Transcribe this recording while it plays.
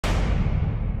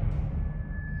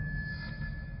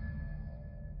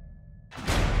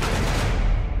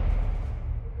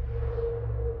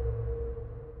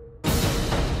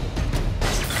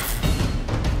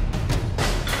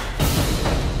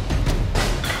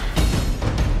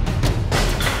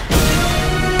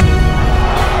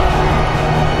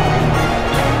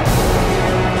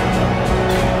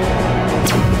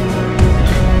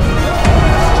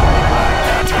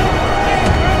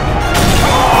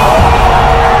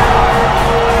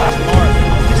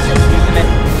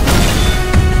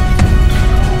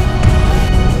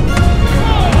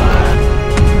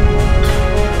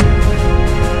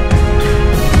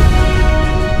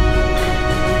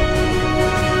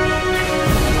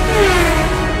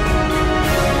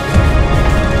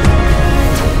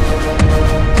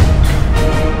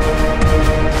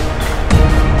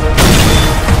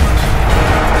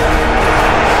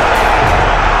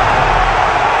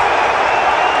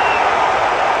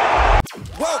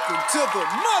to the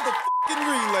motherfucking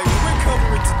relay. We're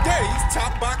covering today's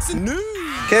top boxing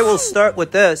news. Okay, we'll start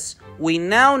with this. We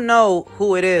now know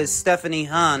who it is, Stephanie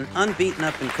Han, unbeaten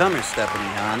up-and-comer Stephanie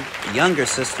Han, the younger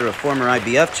sister of former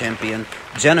IBF champion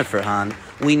Jennifer Han.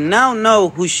 We now know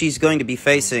who she's going to be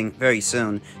facing very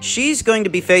soon. She's going to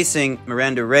be facing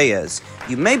Miranda Reyes.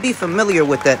 You may be familiar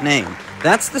with that name.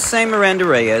 That's the same Miranda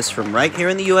Reyes from right here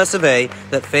in the US of A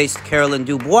that faced Caroline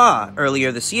Dubois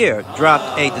earlier this year.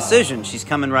 Dropped a decision. She's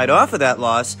coming right off of that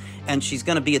loss, and she's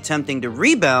going to be attempting to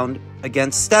rebound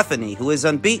against Stephanie, who is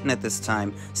unbeaten at this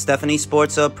time. Stephanie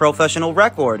sports a professional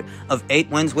record of 8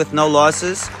 wins with no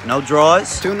losses, no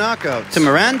draws. 2 knockouts. To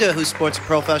Miranda, who sports a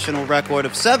professional record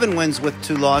of 7 wins with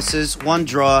 2 losses, 1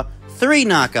 draw, 3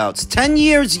 knockouts. 10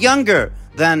 years younger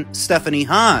than Stephanie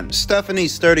Han.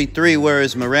 Stephanie's 33,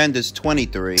 whereas Miranda's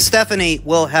 23. Stephanie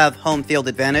will have home field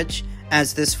advantage,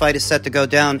 as this fight is set to go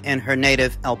down in her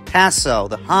native El Paso.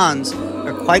 The Hans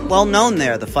are quite well known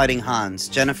there, the Fighting Hans.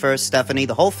 Jennifer, Stephanie,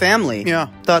 the whole family. Yeah.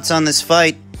 Thoughts on this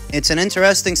fight? It's an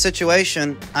interesting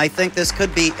situation. I think this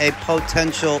could be a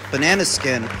potential banana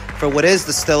skin for what is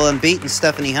the still unbeaten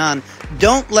Stephanie Han.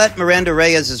 Don't let Miranda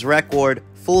Reyes' record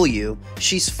fool you.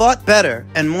 She's fought better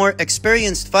and more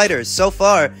experienced fighters so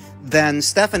far than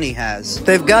Stephanie has.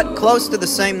 They've got close to the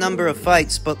same number of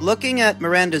fights, but looking at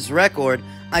Miranda's record,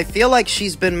 I feel like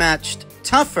she's been matched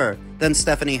tougher than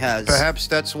Stephanie has. Perhaps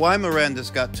that's why Miranda's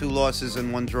got 2 losses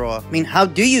and 1 draw. I mean, how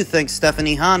do you think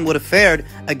Stephanie Han would have fared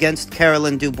against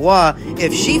Caroline Dubois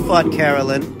if she fought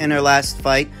Caroline in her last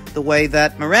fight the way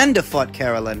that Miranda fought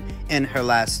Caroline in her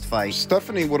last fight?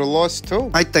 Stephanie would have lost too.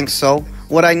 I think so.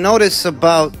 What I notice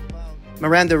about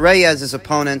Miranda Reyes'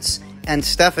 opponents and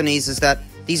Stephanie's is that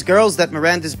these girls that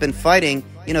Miranda's been fighting,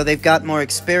 you know, they've got more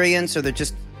experience, or they're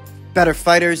just better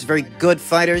fighters, very good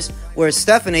fighters, whereas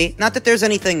Stephanie, not that there's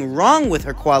anything wrong with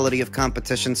her quality of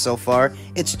competition so far,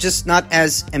 it's just not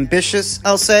as ambitious,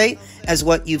 I'll say, as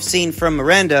what you've seen from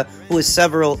Miranda, who is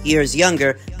several years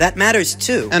younger. That matters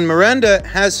too. And Miranda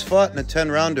has fought in a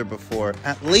 10-rounder before,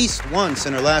 at least once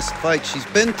in her last fight. She's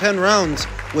been 10 rounds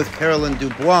with Caroline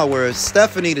Dubois, whereas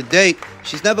Stephanie to date,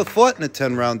 she's never fought in a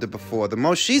 10-rounder before. The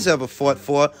most she's ever fought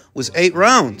for was 8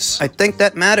 rounds. I think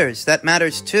that matters. That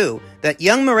matters too. That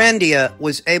young Miranda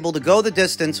was able to go the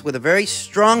distance with a very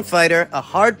strong fighter, a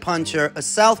hard puncher, a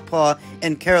southpaw,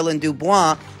 and Caroline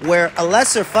Dubois, where a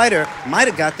lesser fighter might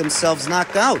have got themselves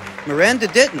knocked out. Miranda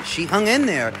didn't. She hung in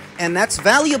there. And that's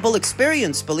valuable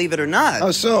experience, believe it or not. How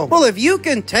so? Well, if you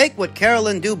can take what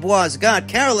Caroline Dubois got,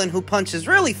 Caroline, who punches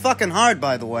really fucking hard,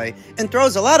 by the way, and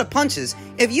throws a lot of punches,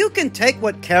 if you can take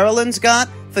what Caroline's got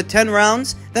for 10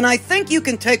 rounds, then I think you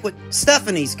can take what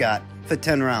Stephanie's got for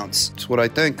 10 rounds. That's what I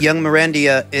think. Young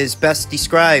Miranda is best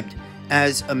described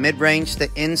as a mid-range to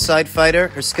inside fighter.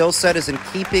 Her skill set is in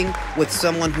keeping with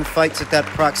someone who fights at that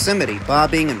proximity,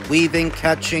 bobbing and weaving,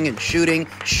 catching and shooting,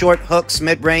 short hooks,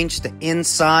 mid-range to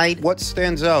inside. What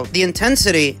stands out? The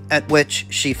intensity at which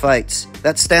she fights.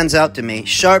 That stands out to me.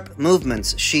 Sharp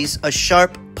movements. She's a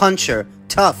sharp puncher.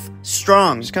 Tough,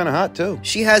 strong. She's kind of hot too.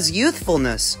 She has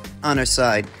youthfulness on her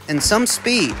side and some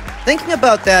speed. Thinking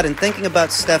about that and thinking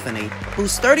about Stephanie,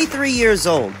 who's 33 years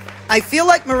old, I feel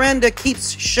like Miranda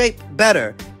keeps shape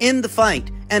better in the fight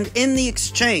and in the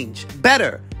exchange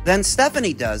better than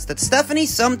Stephanie does. That Stephanie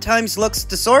sometimes looks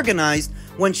disorganized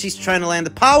when she's trying to land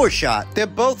a power shot. They're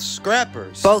both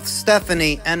scrappers. Both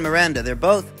Stephanie and Miranda, they're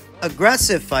both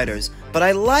aggressive fighters, but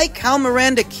I like how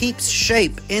Miranda keeps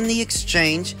shape in the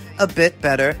exchange a bit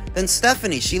better than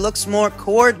Stephanie. She looks more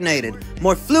coordinated,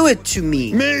 more fluid to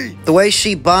me. The way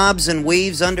she bobs and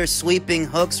weaves under sweeping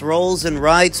hooks, rolls and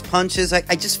rides punches, I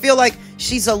just feel like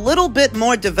she's a little bit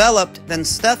more developed than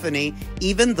Stephanie,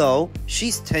 even though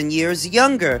she's 10 years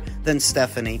younger than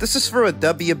Stephanie. This is for a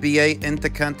WBA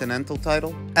Intercontinental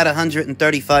title? At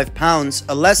 135 pounds,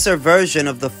 a lesser version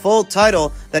of the full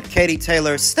title that Katie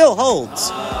Taylor still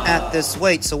holds at this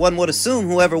weight. So one would assume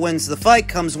whoever wins the fight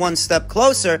comes one step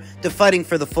closer to fighting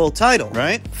for the full title.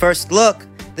 Right? First look,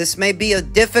 this may be a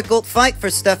difficult fight for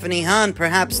Stephanie Han,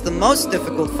 perhaps the most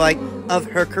difficult fight of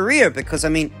her career, because, I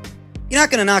mean, you're not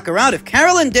going to knock her out. If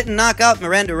Caroline didn't knock out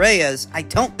Miranda Reyes, I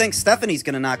don't think Stephanie's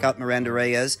going to knock out Miranda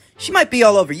Reyes. She might be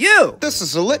all over you. This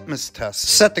is a litmus test.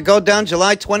 Set to go down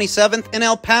July 27th in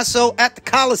El Paso at the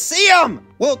Coliseum.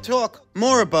 We'll talk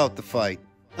more about the fight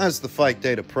as the fight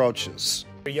date approaches.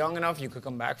 You're young enough, you could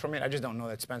come back from it. I just don't know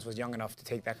that Spence was young enough to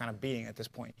take that kind of beating at this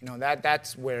point. You know,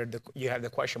 that's where you have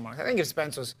the question marks. I think if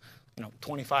Spence was,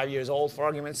 25 years old, for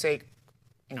argument's sake,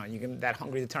 that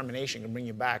hungry determination can bring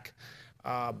you back.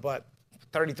 But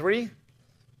 33,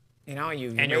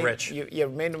 you're rich.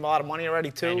 You've made him a lot of money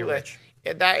already too. And you're rich.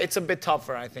 it's a bit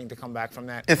tougher, I think, to come back from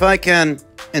that. If I can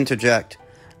interject,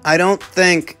 I don't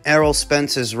think Errol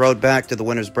Spence's road back to the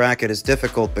winner's bracket is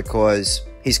difficult because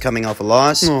he's coming off a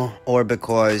loss, or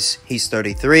because he's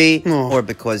 33, or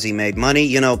because he made money.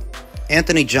 You know,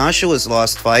 Anthony Joshua's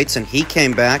lost fights, and he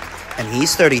came back, and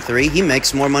he's 33. He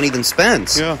makes more money than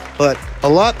Spence. Yeah. But a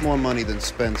lot more money than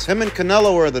Spence. Him and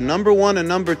Canelo are the #1 and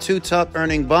 #2 top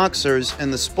earning boxers in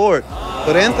the sport.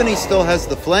 But Anthony still has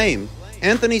the flame.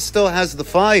 Anthony still has the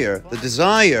fire, the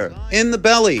desire in the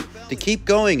belly to keep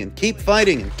going and keep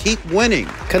fighting and keep winning.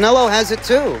 Canelo has it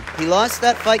too. He lost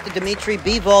that fight to Dimitri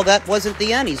Bivol. That wasn't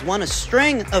the end. He's won a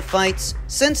string of fights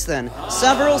since then.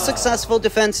 Several successful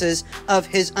defenses of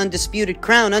his undisputed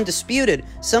crown. Undisputed,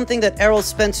 something that Errol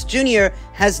Spence Jr.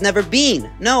 has never been.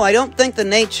 No, I don't think the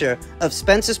nature of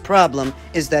Spence's problem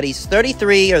is that he's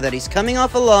 33 or that he's coming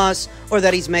off a loss or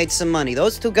that he's made some money.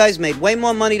 Those two guys made way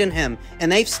more money than him,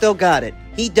 and they've still got it.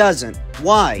 He doesn't.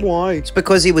 Why? Why? It's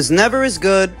because he was never as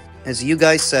good as you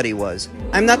guys said he was.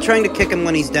 I'm not trying to kick him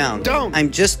when he's down. Don't.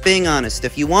 I'm just being honest.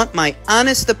 If you want my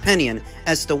honest opinion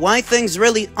as to why things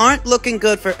really aren't looking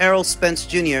good for Errol Spence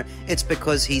Jr., it's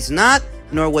because he's not,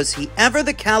 nor was he ever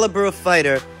the caliber of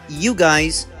fighter you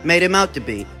guys made him out to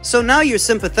be. So now you're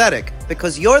sympathetic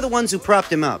because you're the ones who propped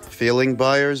him up. Feeling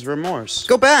buyer's remorse.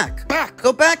 Go back.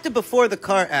 Go back to before the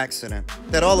car accident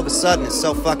that all of a sudden is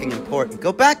so fucking important.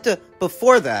 Go back to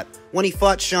before that when he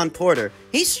fought Sean Porter.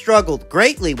 He struggled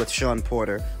greatly with Sean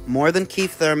Porter, more than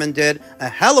Keith Thurman did, a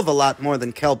hell of a lot more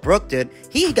than Kell Brook did.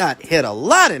 He got hit a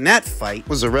lot in that fight.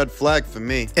 Was a red flag for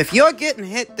me. If you're getting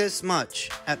hit this much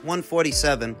at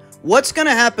 147, what's going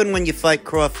to happen when you fight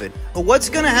Crawford? Or what's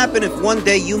going to happen if one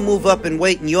day you move up in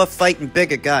weight and you're fighting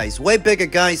bigger guys, way bigger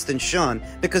guys than Sean?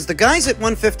 Because the guys at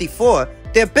 154,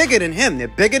 they're bigger than him. They're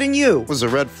bigger than you. Was a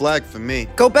red flag for me.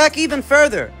 Go back even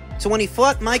further to when he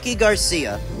fought Mikey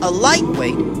Garcia, a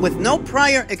lightweight with no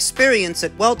prior experience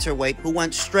at welterweight who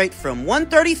went straight from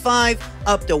 135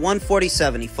 up to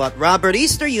 147. He fought Robert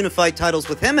Easter, unified titles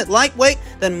with him at lightweight,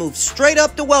 then moved straight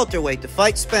up to welterweight to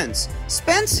fight Spence.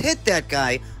 Spence hit that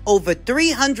guy over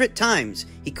 300 times.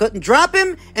 He couldn't drop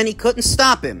him, and he couldn't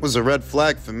stop him. Was a red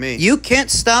flag for me. You can't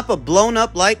stop a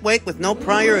blown-up lightweight with no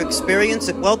prior experience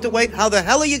at welterweight? How the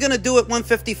hell are you going to do at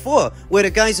 154, where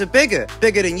the guys are bigger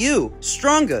than you,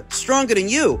 stronger than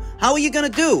you? How are you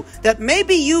going to do that?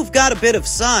 Maybe you've got a bit of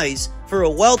size for a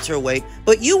welterweight,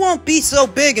 but you won't be so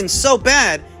big and so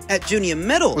bad at junior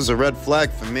middle. Was a red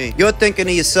flag for me. You're thinking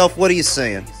to yourself, what are you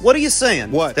saying? What are you saying?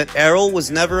 What? That Errol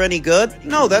was never any good?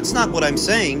 No, that's not what I'm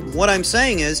saying. What I'm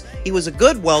saying is he was a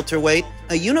good welterweight,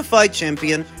 a unified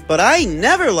champion, but I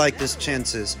never liked his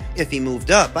chances if he moved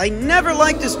up. I never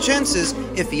liked his chances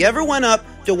if he ever went up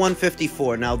to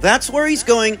 154. Now that's where he's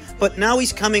going, but now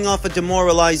he's coming off a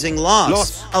demoralizing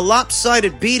loss. A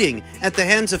lopsided beating at the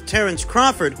hands of Terence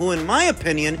Crawford, who in my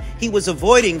opinion, he was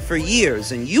avoiding for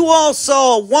years, and you all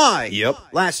saw why. Yep.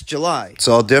 Last July. It's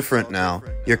all different now.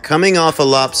 You're coming off a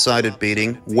lopsided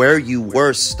beating where you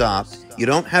were stopped. You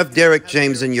don't have Derek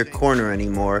James in your corner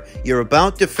anymore. You're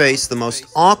about to face the most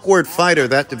awkward fighter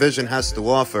that division has to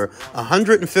offer, a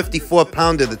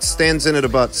 154-pounder that stands in at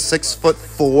about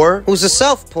 6'4". Who's a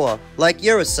southpaw, like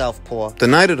you're a southpaw. The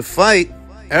night of the fight,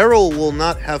 Errol will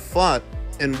not have fought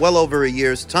in well over a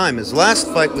year's time. His last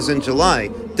fight was in July.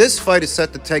 This fight is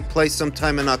set to take place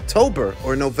sometime in October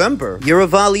or November. You're a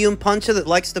volume puncher that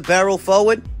likes to barrel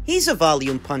forward? He's a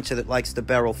volume puncher that likes to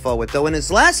barrel forward, though in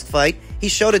his last fight, he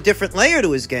showed a different layer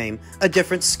to his game, a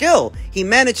different skill. He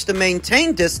managed to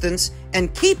maintain distance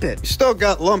and keep it. You still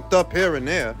got lumped up here and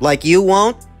there. Like you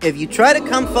won't? If you try to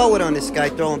come forward on this guy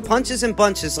throwing punches and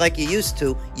bunches like you used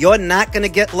to, you're not going to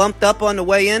get lumped up on the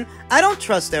way in. I don't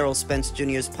trust Errol Spence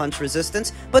Jr.'s punch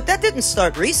resistance, but that didn't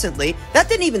start recently. That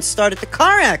didn't even start at the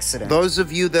car accident. Those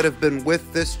of you that have been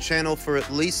with this channel for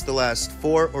at least the last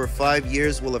 4 or 5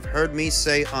 years will have heard me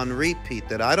say on repeat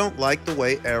that I don't like the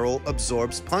way Errol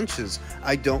absorbs punches.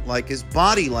 I don't like his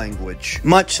body language.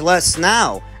 Much less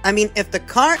now. I mean, if the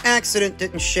car accident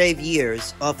didn't shave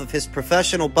years off of his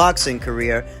professional boxing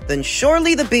career, then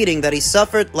surely the beating that he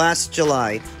suffered last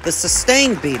July, the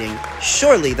sustained beating,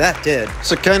 surely that did. It's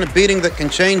the kind of beating that can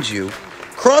change you.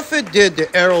 Crawford did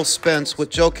to Errol Spence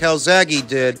what Joe Calzaghe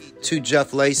did to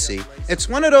Jeff Lacey. It's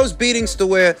one of those beatings to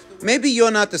where maybe you're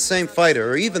not the same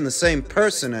fighter or even the same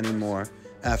person anymore.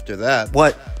 after that.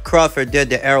 What Crawford did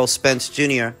to Errol Spence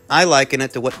Jr., I liken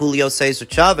it to what Julio Cesar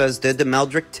Chavez did to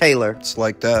Meldrick Taylor. It's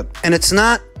like that. And it's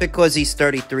not because he's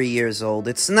 33 years old.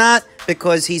 It's not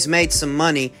because he's made some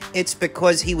money. It's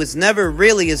because he was never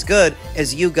really as good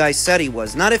as you guys said he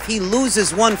was. Not if he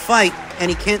loses one fight and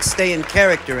he can't stay in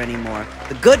character anymore.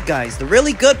 The good guys, the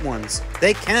really good ones,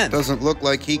 they can. Doesn't look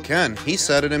like he can. He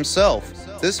said it himself.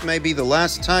 This may be the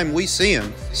last time we see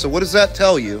him. So what does that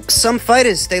tell you? Some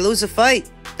fighters, they lose a fight.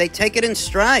 They take it in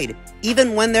stride,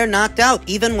 even when they're knocked out,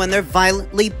 even when they're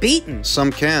violently beaten.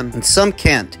 Some can. And some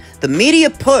can't. The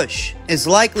media push is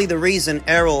likely the reason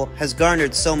Errol has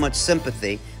garnered so much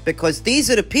sympathy, because these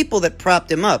are the people that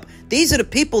propped him up. These are the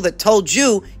people that told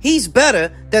you he's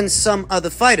better than some other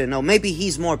fighter. No, maybe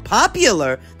he's more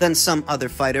popular than some other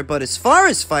fighter, but as far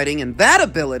as fighting and that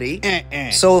ability...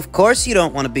 So, of course, you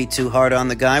don't want to be too hard on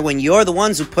the guy when you're the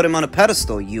ones who put him on a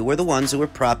pedestal. You were the ones who were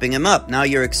propping him up. Now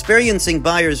you're experiencing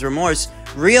buyer's remorse,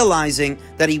 realizing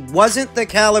that he wasn't the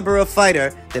caliber of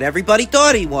fighter that everybody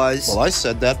thought he was. Well, I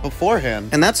said that beforehand.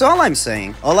 And that's all I'm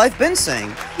saying. All I've been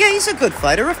saying. Yeah, he's a good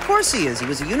fighter. Of course he is. He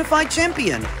was a unified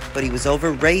champion. But he was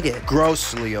overrated.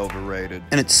 Grossly overrated.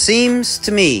 And it seems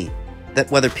to me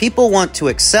that whether people want to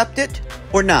accept it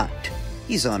or not,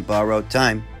 he's on borrowed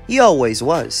time. He always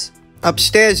was.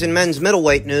 Upstairs in men's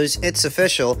middleweight news, it's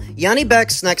official.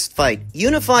 Janibek's next fight.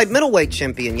 Unified middleweight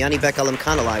champion Janibek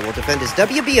Alimkhanalai will defend his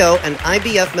WBO and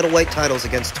IBF middleweight titles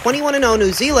against 21-0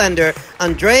 New Zealander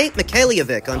Andrei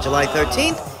Mikhailovich on July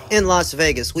 13th in Las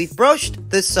Vegas. We've broached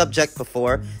this subject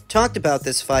before, talked about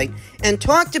this fight, and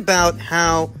talked about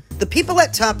how the people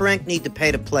at Top Rank need to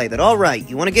pay to play. That, all right,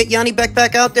 you want to get Janibek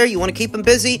back out there, you want to keep him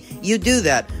busy, you do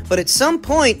that. But at some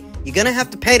point, you're going to have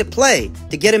to pay to play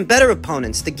to get him better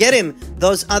opponents, to get him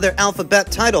those other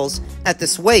alphabet titles at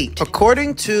this weight.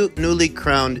 According to newly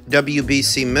crowned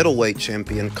WBC middleweight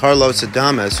champion Carlos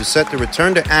Adames, who's set to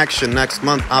return to action next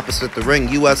month opposite the ring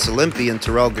U.S. Olympian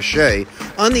Terrell Gausha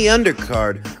on the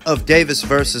undercard of Davis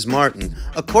versus Martin.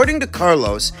 According to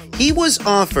Carlos, he was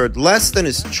offered less than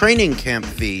his training camp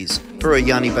fees for a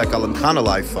Janibek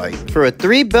Alimkhanalai fight. For a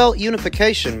 3-belt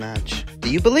unification match.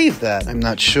 Do you believe that? I'm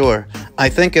not sure. I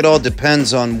think it all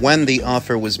depends on when the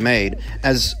offer was made,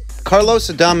 as Carlos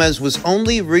Adames was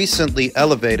only recently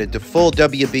elevated to full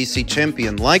WBC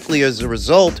champion, likely as a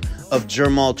result of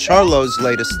Jermall Charlo's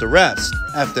latest arrest.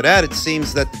 After that, it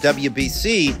seems that the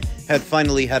WBC had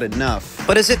finally had enough.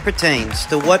 But as it pertains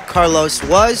to what Carlos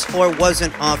was or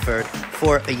wasn't offered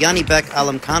for a Janibek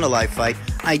Alimkhanalai fight,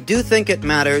 I do think it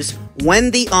matters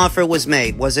when the offer was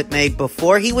made. Was it made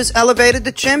before he was elevated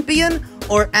to champion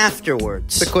or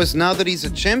afterwards? Because now that he's a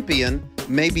champion,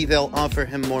 maybe they'll offer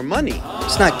him more money.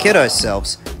 Let's not kid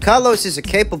ourselves. Carlos is a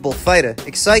capable fighter.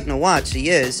 Exciting to watch, he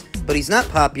is. But he's not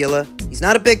popular. He's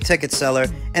not a big ticket seller.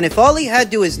 And if all he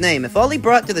had to his name, if all he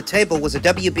brought to the table was a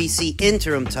WBC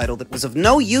interim title that was of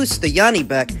no use to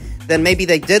Janibek, then maybe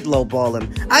they did lowball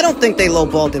him. I don't think they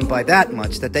lowballed him by that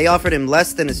much, that they offered him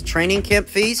less than his training camp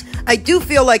fees. I do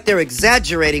feel like they're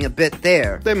exaggerating a bit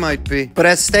there. They might be. But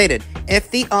as stated,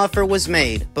 if the offer was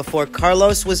made before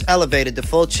Carlos was elevated to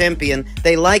full champion,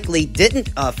 they likely didn't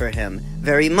offer him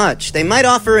very much. They might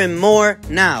offer him more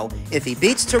now. If he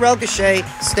beats Terrell Gausha,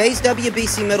 stays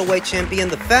WBC middleweight champion,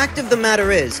 the fact of the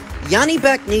matter is,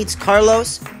 Janibek needs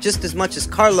Carlos just as much as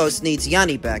Carlos needs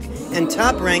Janibek, and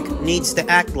Top Rank needs to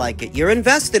act like it. You're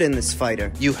invested in this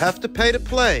fighter. You have to pay to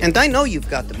play. And I know you've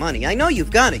got the money. I know you've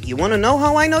got it. You want to know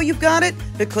how I know you've got it?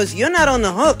 Because you're not on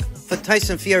the hook for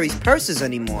Tyson Fury's purses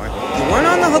anymore. You weren't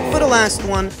on the hook for the last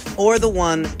one, or the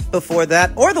one before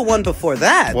that, or the one before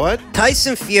that. What?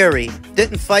 Tyson Fury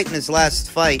didn't fight in his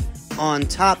last fight on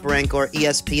Top Rank or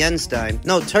ESPN's dime.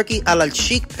 No, Turkey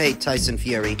Al-Sheikh paid Tyson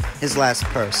Fury his last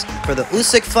purse for the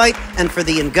Usyk fight and for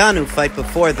the Ngannou fight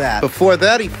before that. Before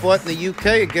that, he fought in the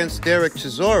UK against Derek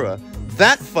Chisora.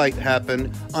 That fight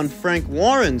happened on Frank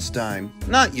Warren's dime,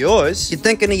 not yours. You're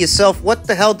thinking to yourself, what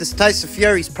the hell does Tyson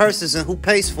Fury's purses and who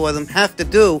pays for them have to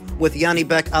do with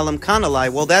Janibek Alimkhanalai?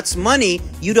 Well, that's money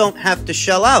you don't have to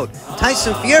shell out.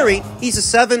 Tyson Fury, he's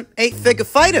a 7-8 figure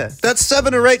fighter. That's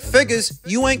 7 or 8 figures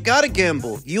you ain't gotta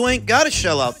gamble. You ain't gotta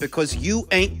shell out because you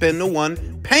ain't been the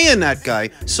one paying that guy.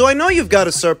 So I know you've got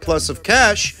a surplus of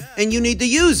cash and you need to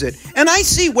use it. And I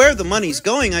see where the money's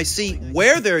going. I see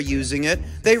where they're using it.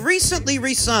 They recently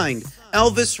re-signed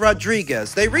Elvis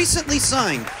Rodriguez. They recently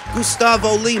signed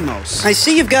Gustavo Limos. I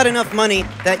see you've got enough money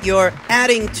that you're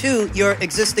adding to your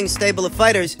existing stable of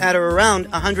fighters at or around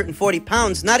 140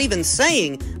 pounds, not even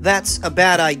saying that's a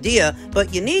bad idea,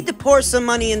 but you need to pour some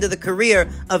money into the career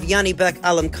of Janibek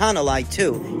Alimkhanalai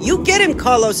too. You get him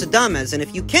Carlos Adames, and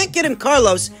if you can't get him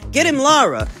Carlos, get him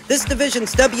Lara, this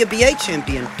division's WBA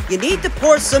champion. You need to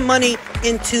pour some money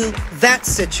into that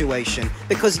situation,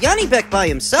 because Janibek by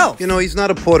himself... You know, he's not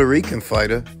a Puerto Rican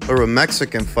fighter or a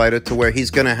Mexican fighter to where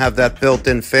he's going to have that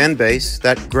built-in fan base,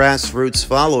 that grassroots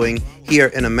following here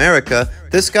in America.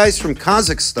 This guy's from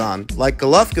Kazakhstan, like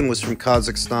Golovkin was from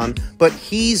Kazakhstan, but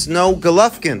he's no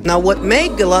Golovkin. Now, what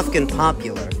made Golovkin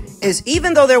popular is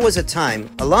even though there was a time,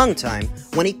 a long time,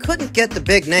 when he couldn't get the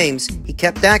big names, he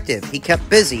kept active, he kept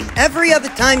busy. Every other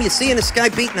time you see this guy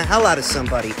beating the hell out of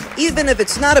somebody, even if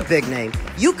it's not a big name,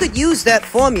 you could use that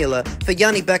formula for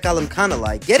Janibek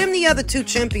Alimkhanalai. Get him the other two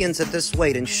champions at this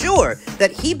weight, ensure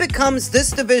that he becomes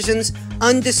this division's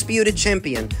undisputed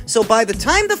champion. So by the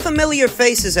time the familiar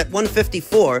face is at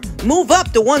 154, move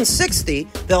up to 160,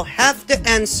 they'll have to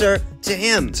answer to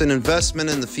him. It's an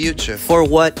investment in the future. For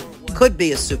what could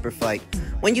be a super fight.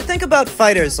 When you think about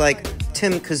fighters like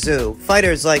Tim Kazoo,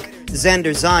 fighters like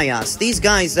Xander Zayas, these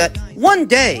guys that one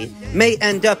day may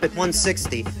end up at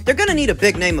 160, they're going to need a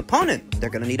big name opponent. They're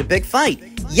going to need a big fight.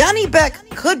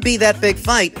 Janibek could be that big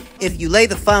fight if you lay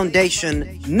the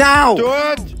foundation now.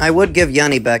 I would give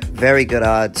Janibek very good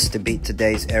odds to beat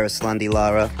today's Arislandi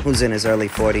Lara, who's in his early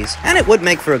 40s. And it would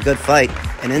make for a good fight,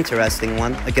 an interesting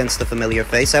one, against the familiar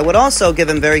face. I would also give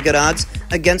him very good odds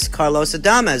against Carlos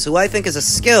Adames, who I think is a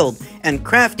skilled and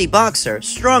crafty boxer,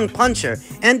 strong puncher,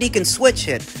 and he can switch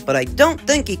hit, but I don't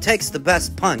think he takes the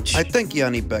best punch. I think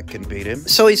Janibek can beat him.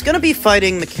 So he's going to be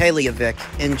fighting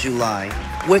Mikhailovich in July,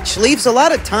 which leaves a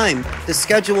lot of time to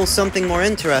schedule something more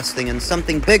interesting and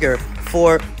something bigger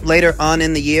for later on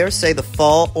in the year, say the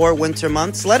fall or winter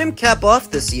months. Let him cap off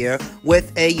this year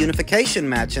with a unification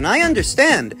match. And I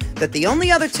understand that the only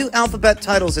other two alphabet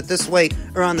titles at this weight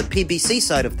are on the PBC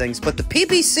side of things, but the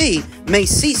PBC may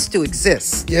cease to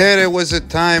exist. Yeah, there was a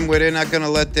time where they're not going to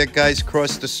let their guys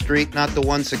cross the street, not the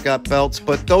ones that got belts,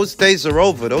 but those days are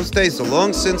over. Those days are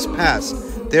long since past.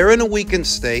 They're in a weakened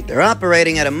state. They're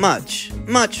operating at a much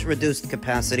reduced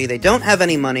capacity. They don't have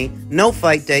any money, no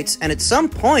fight dates, and at some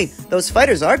point, those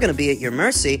fighters are going to be at your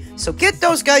mercy. So get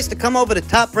those guys to come over to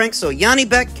Top Rank so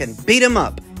Janibek can beat them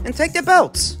up and take their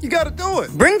belts. You got to do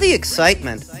it. Bring the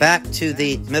excitement back to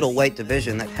the middleweight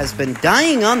division that has been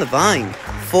dying on the vine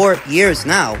for years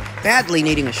now, badly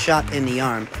needing a shot in the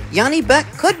arm.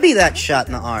 Janibek could be that shot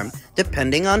in the arm,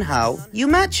 depending on how you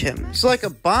match him. He's like a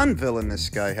Bond villain, this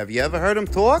guy. Have you ever heard him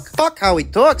talk? Fuck how he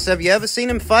talks. Have you ever seen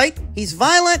him fight? He's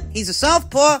violent. He's a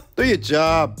southpaw. Do your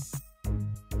job.